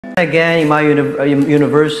Again, in my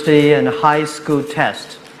university and high school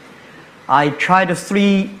test, I tried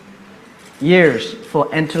 3 years for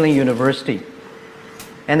entering university.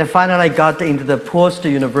 And then finally I got into the poorest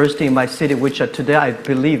university in my city, which today I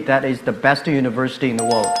believe that is the best university in the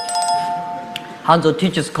world. Hangzhou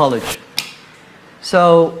Teachers College.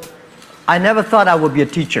 So I never thought I would be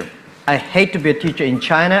a teacher. I hate to be a teacher. In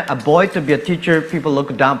China, a boy to be a teacher, people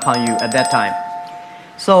look down upon you at that time.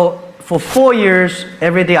 So for 4 years,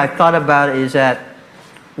 every day I thought about is that,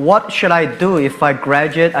 what should I do if I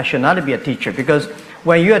graduate? I should not be a teacher, because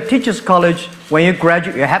when you're at teachers college, when you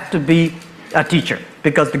graduate, you have to be a teacher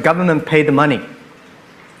because the government paid the money.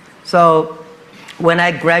 So when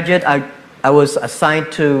I graduated, I was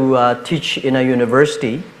assigned to teach in a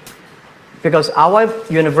university, because our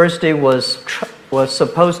university was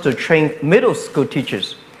supposed to train middle school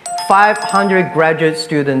teachers. 500 graduate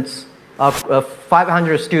students,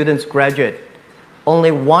 500 students graduate.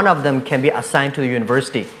 Only one of them can be assigned to the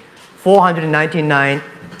university. 499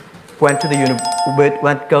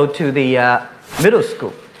 go to the middle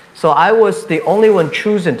school. So I was the only one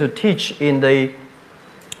chosen to teach in the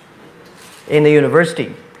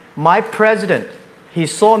university. My president, he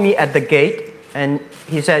saw me at the gate and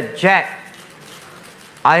he said, "Jack,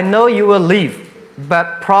 I know you will leave,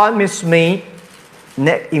 but promise me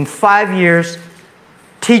in 5 years,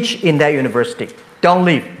 teach in that university. Don't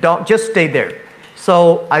leave, just stay there."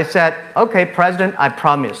 So I said, "Okay, President, I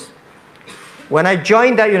promise." When I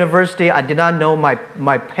joined that university, I did not know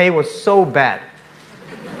my pay was so bad.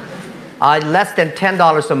 Less than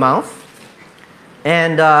 $10 a month.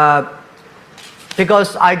 And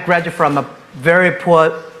because I graduated from a very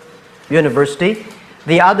poor university,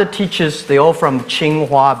 the other teachers, they all from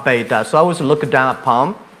Tsinghua, Beida, so I was looked down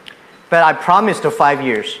upon. But I promised for 5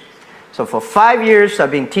 years. So for 5 years,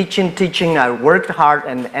 I've been teaching, I worked hard,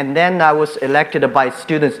 and then I was elected by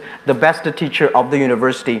students the best teacher of the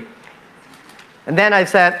university. And then I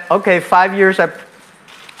said, okay, 5 years,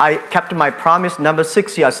 I kept my promise. Number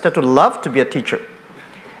 6 year, I started to love to be a teacher.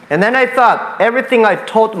 And then I thought, everything I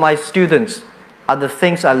taught my students are the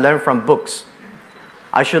things I learned from books.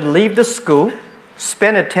 I should leave the school,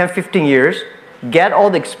 spend 10, 15 years, get all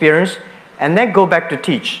the experience, and then go back to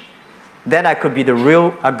teach. Then I could be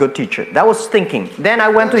a good teacher. That was thinking. Then I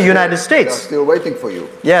went to the United States. They're still waiting for you.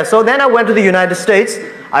 Yeah, so then I went to the United States.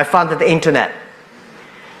 I found the internet.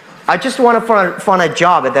 I just wanted to find a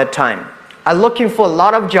job at that time. I'm looking for a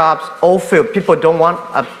lot of jobs, all filled. People don't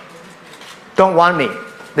want me.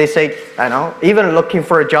 They say, I know, even looking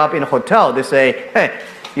for a job in a hotel, they say, "Hey,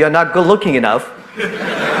 you're not good looking enough."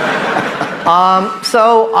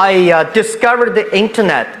 So I discovered the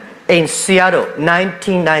internet in Seattle,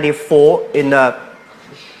 1994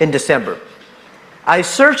 in December. I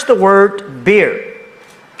searched the word beer.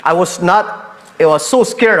 I was so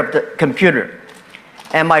scared of the computer.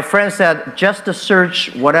 And my friend said, just to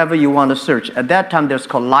search whatever you want to search. At that time, there's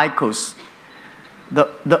called Lycos.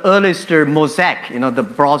 The earliest Mosaic, the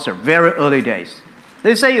browser, very early days.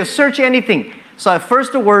 They say you search anything. So I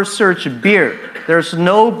first word search beer. There's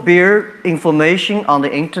no beer information on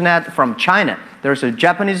the internet from China. There's a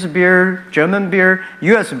Japanese beer, German beer,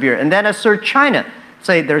 US beer. And then I search China.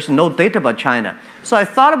 Say there's no data about China. So I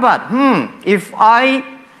thought about, if I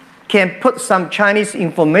can put some Chinese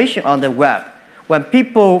information on the web, when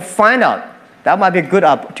people find out, that might be a good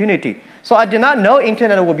opportunity. So I did not know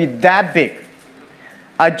internet would be that big.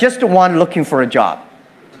 I just wanted looking for a job.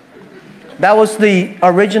 That was the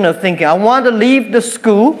original thinking. I wanted to leave the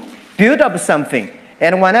school, build up something.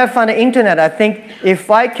 And when I found the internet, I think if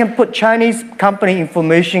I can put Chinese company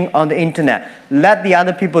information on the internet, let the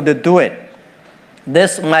other people to do it,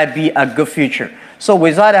 this might be a good future. So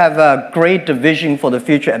without have a great vision for the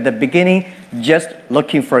future at the beginning, just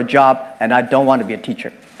looking for a job, and I don't want to be a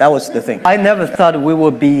teacher. That was the thing. I never thought we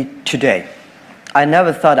would be today. I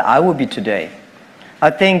never thought I would be today.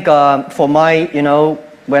 I think for my,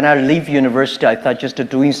 when I leave university, I thought just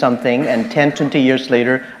doing something, and 10, 20 years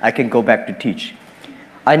later, I can go back to teach.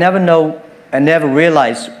 I never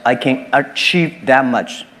realized I can achieve that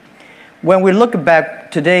much. When we look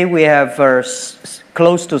back, today we have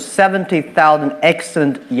close to 70,000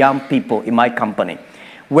 excellent young people in my company.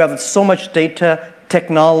 We have so much data,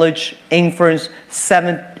 technology, inference,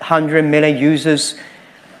 700 million users.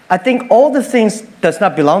 I think all the things does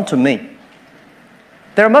not belong to me.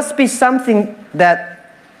 There must be something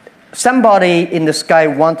that somebody in the sky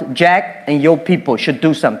wants Jack and your people should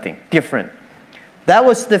do something different. That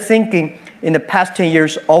was the thinking in the past 10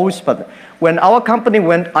 years always. But when our company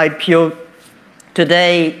went IPO,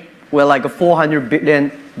 today we're like a $400 billion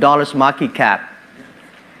market cap.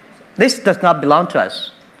 This does not belong to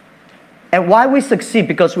us. And why we succeed?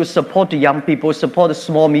 Because we support the young people, we support the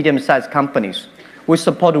small, medium-sized companies, we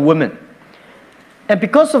support the women. And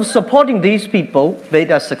because of supporting these people, they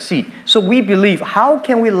succeed. So we believe, how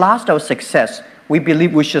can we last our success? We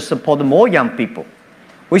believe we should support more young people.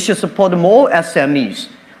 We should support more SMEs.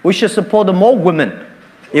 We should support more women.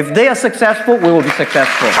 If they are successful, we will be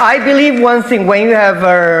successful. I believe one thing, when you have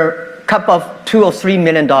a cup of $2 or $3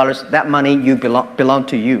 million, that money belong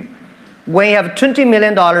to you. When you have $20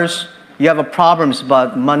 million, you have problems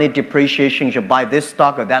about money depreciation, you should buy this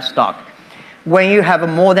stock or that stock. When you have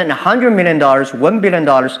more than $100 million, $1 billion,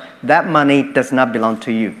 that money does not belong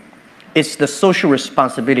to you. It's the social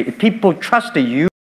responsibility. If people trust you,